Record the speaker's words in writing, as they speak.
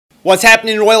What's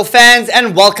happening, royal fans,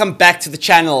 and welcome back to the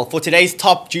channel. For today's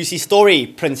top juicy story,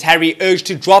 Prince Harry urged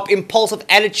to drop impulsive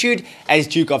attitude as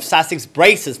Duke of Sussex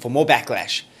braces for more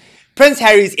backlash. Prince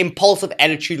Harry's impulsive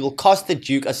attitude will cost the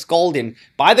Duke a scolding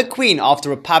by the Queen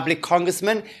after a public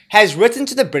congressman has written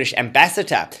to the British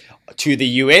ambassador to the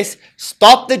US,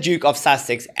 stop the Duke of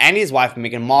Sussex and his wife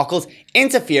Meghan Markle's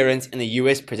interference in the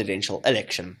US presidential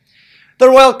election. The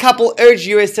royal couple urged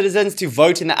US citizens to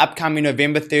vote in the upcoming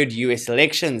November 3rd US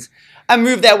elections, a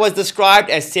move that was described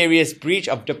as serious breach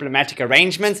of diplomatic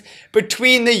arrangements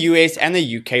between the US and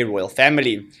the UK royal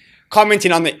family.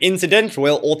 Commenting on the incident,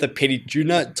 royal author Penny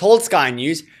Junor told Sky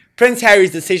News, Prince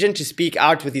Harry's decision to speak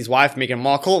out with his wife Meghan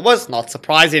Markle was not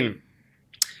surprising.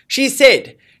 She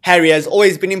said, Harry has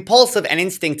always been impulsive and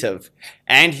instinctive,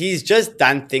 and he's just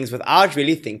done things without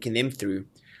really thinking them through.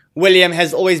 William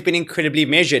has always been incredibly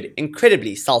measured,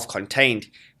 incredibly self-contained.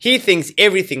 He thinks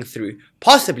everything through,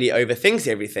 possibly overthinks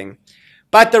everything.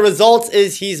 But the result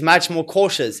is he's much more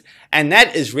cautious, and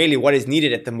that is really what is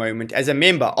needed at the moment as a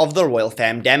member of the royal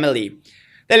family.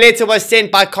 The letter was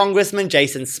sent by Congressman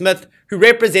Jason Smith, who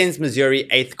represents Missouri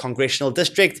 8th Congressional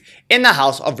District in the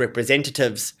House of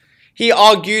Representatives. He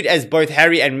argued, as both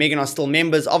Harry and Meghan are still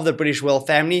members of the British royal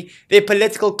family, their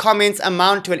political comments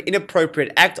amount to an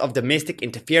inappropriate act of domestic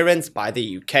interference by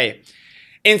the UK.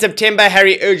 In September,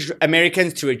 Harry urged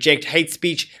Americans to reject hate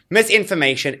speech,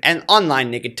 misinformation, and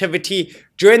online negativity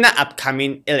during the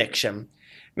upcoming election.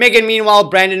 Meghan, meanwhile,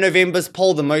 branded November's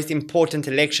poll the most important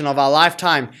election of our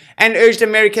lifetime and urged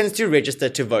Americans to register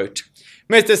to vote.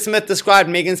 Mr. Smith described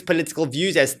Meghan's political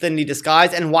views as thinly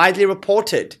disguised and widely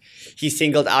reported. He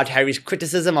singled out Harry's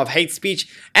criticism of hate speech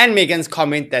and Meghan's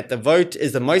comment that the vote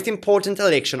is the most important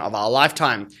election of our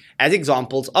lifetime, as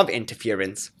examples of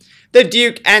interference. The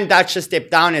Duke and Duchess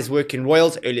stepped down as working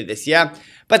royals earlier this year,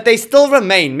 but they still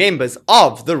remain members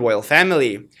of the royal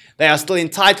family. They are still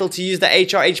entitled to use the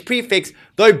HRH prefix,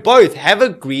 though both have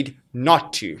agreed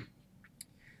not to.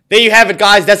 There you have it,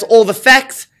 guys. That's all the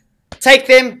facts. Take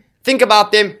them, think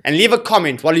about them, and leave a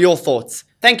comment. What are your thoughts?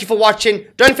 Thank you for watching.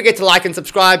 Don't forget to like and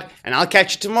subscribe, and I'll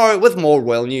catch you tomorrow with more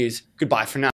royal news. Goodbye for now.